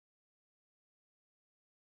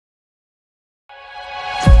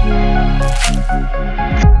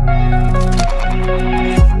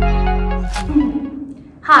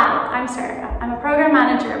Hi, I'm Sarah. I'm a program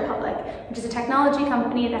manager at Public, which is a technology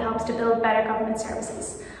company that helps to build better government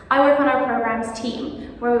services. I work on our programs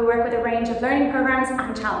team, where we work with a range of learning programs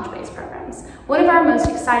and challenge-based programs. One of our most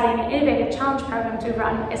exciting and innovative challenge programs we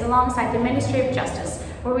run is alongside the Ministry of Justice,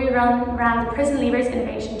 where we ran the Prison Leavers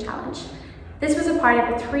Innovation Challenge. This was a part of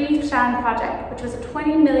a 3-strand project, which was a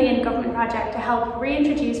 20 million government project to help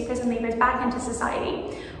reintroduce prison leavers back into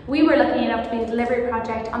society. We were lucky enough to be a delivery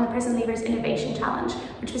project on the Prison Leavers Innovation Challenge,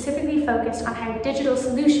 which specifically focused on how digital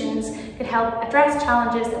solutions could help address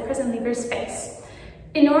challenges that prison leavers face.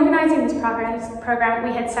 In organising this program,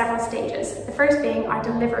 we had several stages, the first being our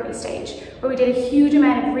delivery stage, where we did a huge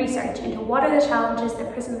amount of research into what are the challenges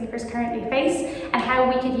that prison leavers currently face and how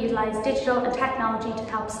we could utilise digital and technology to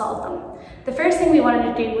help solve them. The first thing we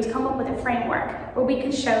wanted to do was come up with a framework where we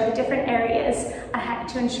could show the different areas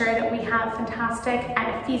to ensure that we have fantastic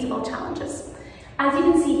and feasible challenges. As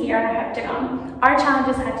you can see here on our heptagon, our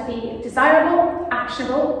challenges had to be desirable,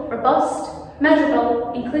 actionable, robust,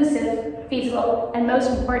 measurable, inclusive, feasible, and most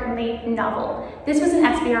importantly, novel. This was an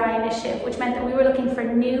SBRI initiative, which meant that we were looking for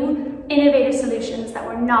new, innovative solutions that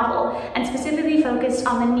were novel and specifically focused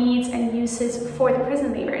on the needs and uses for the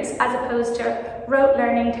prison leavers, as opposed to rote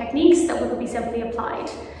learning techniques that would be simply applied.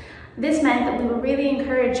 This meant that we were really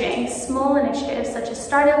encouraging small initiatives such as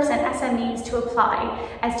startups and SMEs to apply,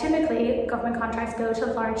 as typically government contracts go to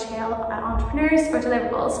large-scale entrepreneurs or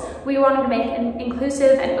deliverables. We wanted to make an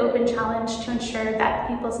inclusive and open challenge to ensure that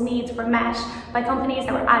people's needs were met by companies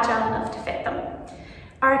that were agile enough to fit them.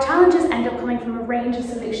 Our challenges end up coming from a range of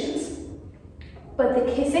solutions, but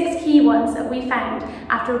the 6 key ones that we found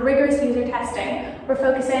after rigorous user testing were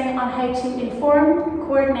focusing on how to inform,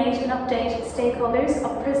 coordinate and update stakeholders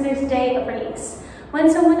of prisoners' day of release. When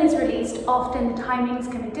someone is released, often the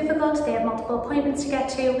timings can be difficult, they have multiple appointments to get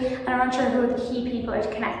to and are unsure who the key people are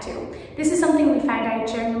to connect to. This is something we found out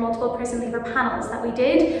during the multiple prison leaver panels that we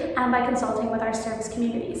did and by consulting with our service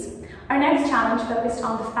communities. Our next challenge focused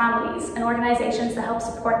on the families and organisations that help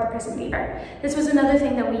support the prison leaver. This was another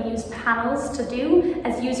thing that we used panels to do,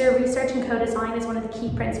 as user research and co-design is one of the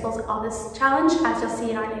key principles of this challenge, as you'll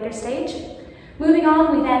see in our later stage. Moving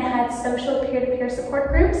on, we then had social peer-to-peer support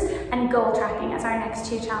groups and goal tracking as our next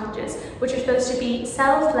 2 challenges, which are supposed to be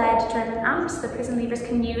self-led driven apps that prison leavers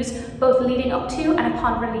can use both leading up to and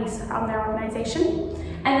upon release from their organisation.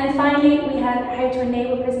 And then finally, we had how to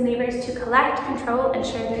enable prison leavers to collect, control and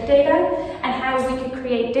share their data, and how we could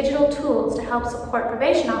create digital tools to help support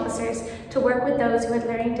probation officers to work with those who had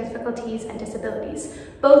learning difficulties and disabilities.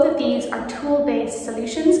 Both of these are tool-based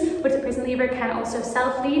solutions, which the prison leaver can also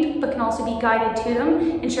self-lead, but can also be guided to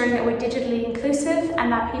them, ensuring that we're digitally inclusive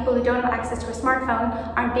and that people who don't have access to a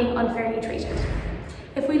smartphone aren't being unfairly treated.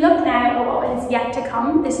 If we look now at what is yet to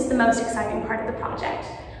come, this is the most exciting part of the project.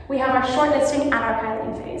 We have our shortlisting and our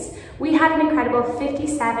piloting phase. We had an incredible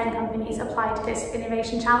 57 companies apply to this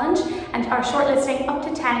innovation challenge and are shortlisting up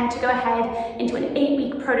to 10 to go ahead into an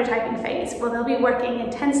 8-week prototyping phase where they'll be working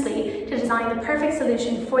intensely to design the perfect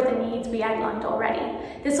solution for the needs we outlined already.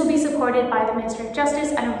 This will be supported by the Ministry of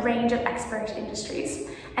Justice and a range of expert industries.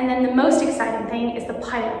 And then the most exciting thing is the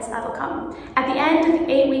pilots that'll come. At the end of the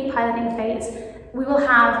 8-week piloting phase, we will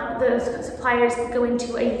have those suppliers go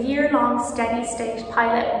into a year-long steady state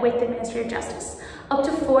pilot with the Ministry of Justice. Up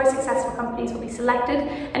to 4 successful companies will be selected,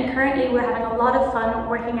 and currently we're having a lot of fun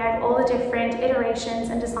working out all the different iterations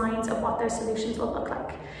and designs of what those solutions will look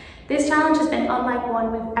like. This challenge has been unlike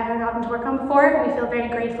one we've ever gotten to work on before. We feel very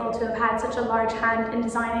grateful to have had such a large hand in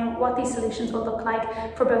designing what these solutions will look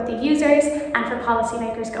like for both the users and for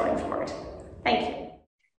policymakers going forward. Thank you.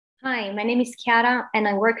 Hi, my name is Chiara and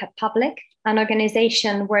I work at Public, an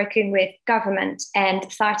organization working with government and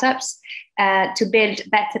startups to build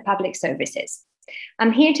better public services.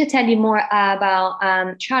 I'm here to tell you more about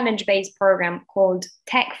a challenge-based program called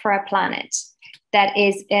Tech for a Planet. That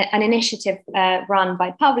is an initiative run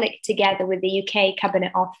by Public together with the UK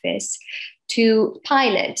Cabinet Office to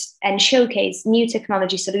pilot and showcase new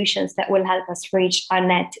technology solutions that will help us reach our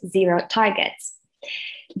net zero targets.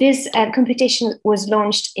 This competition was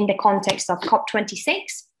launched in the context of COP26,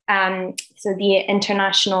 so the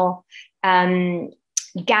international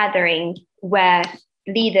gathering where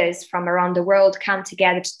leaders from around the world come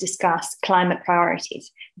together to discuss climate priorities.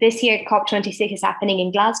 This year, COP26 is happening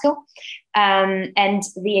in Glasgow, and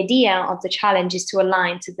the idea of the challenge is to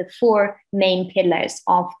align to the 4 main pillars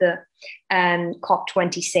of the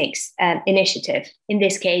COP26 initiative. In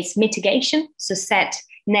this case, mitigation, so set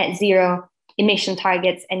net zero emission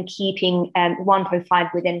targets and keeping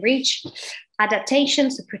 1.5 within reach.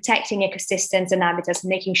 Adaptation, so protecting ecosystems and habitats,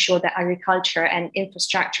 making sure that agriculture and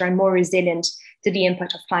infrastructure are more resilient to the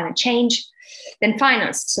impact of climate change. Then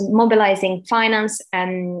finance, so mobilizing finance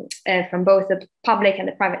from both the public and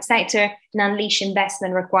the private sector and unleash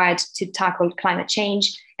investment required to tackle climate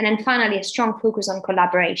change. And then finally, a strong focus on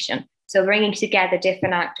collaboration, so bringing together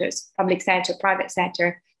different actors, public sector, private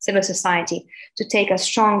sector, civil society, to take a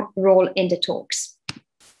strong role in the talks.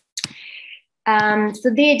 So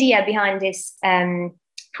the idea behind this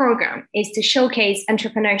program is to showcase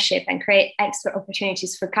entrepreneurship and create extra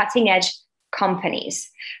opportunities for cutting edge companies.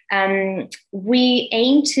 We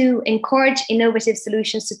aim to encourage innovative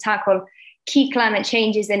solutions to tackle key climate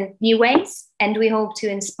changes in new ways, and we hope to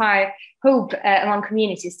inspire hope among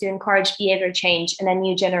communities to encourage behavior change and a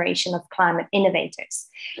new generation of climate innovators.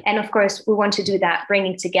 And of course, we want to do that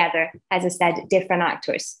bringing together, as I said, different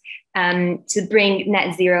actors to bring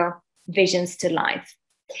net zero visions to life.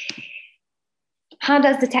 How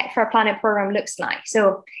does the Tech for a Planet program looks like?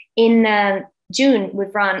 So in June,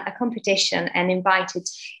 we've run a competition and invited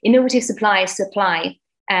innovative suppliers to apply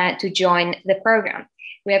to join the program.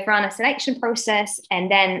 We have run a selection process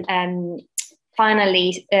and then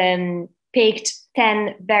finally picked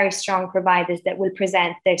 10 very strong providers that will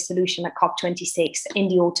present their solution at COP26 in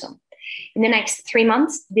the autumn. In the next 3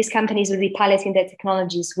 months, these companies will be piloting their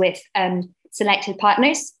technologies with selected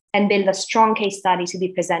partners and build a strong case study to be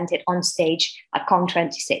presented on stage at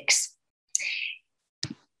COP26.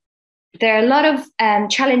 There are a lot of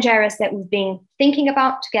challenge areas that we've been thinking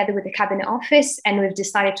about together with the Cabinet Office, and we've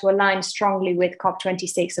decided to align strongly with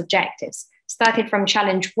COP26 objectives, starting from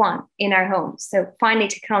challenge 1 in our homes. So finding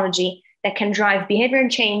technology that can drive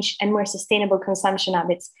behavioral change and more sustainable consumption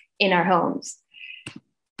habits in our homes.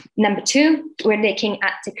 Number 2, we're looking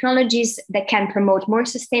at technologies that can promote more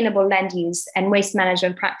sustainable land use and waste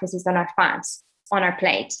management practices on our farms, on our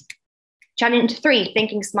plate. Challenge 3,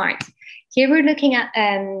 thinking smart. Here we're looking at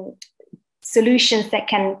solutions that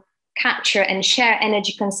can capture and share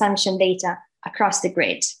energy consumption data across the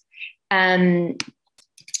grid.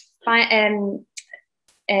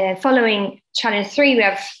 Following challenge 3, we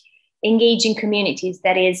have engaging communities.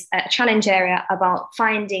 That is a challenge area about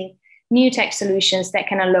finding new tech solutions that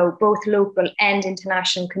can allow both local and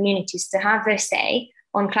international communities to have their say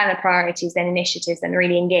on climate priorities and initiatives and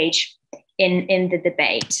really engage in the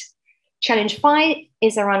debate. Challenge 5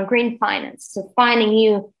 is around green finance, so finding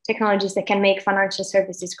new technologies that can make financial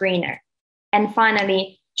services greener. And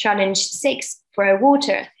finally, challenge 6 for our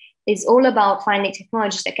water is all about finding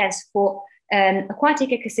technologies that can support aquatic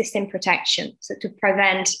ecosystem protection, so to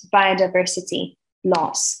prevent biodiversity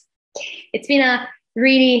loss. It's been a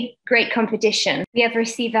really great competition. We have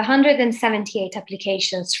received 178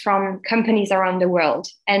 applications from companies around the world,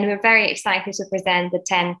 and we're very excited to present the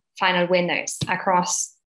 10 final winners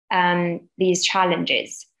across these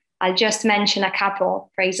challenges. I'll just mention a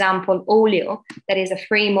couple. For example, Olio, that is a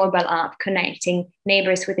free mobile app connecting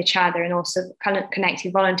neighbors with each other and also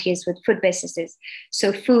connecting volunteers with food businesses.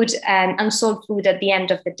 So food, unsold food at the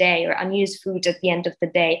end of the day or unused food at the end of the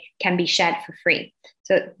day can be shared for free.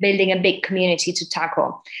 So building a big community to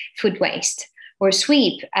tackle food waste. Or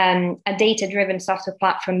Sweep, a data-driven software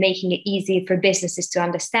platform making it easy for businesses to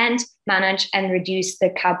understand, manage, and reduce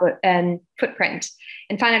their carbon footprint.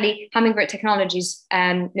 And finally, Hummingbird Technologies,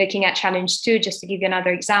 looking at challenge 2, just to give you another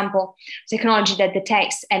example, technology that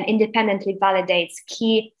detects and independently validates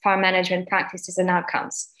key farm management practices and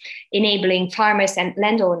outcomes, enabling farmers and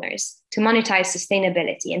landowners to monetize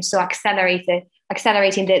sustainability and so accelerating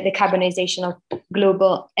the decarbonization of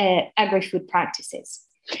global agri-food practices.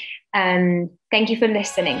 Thank you for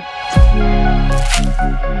listening.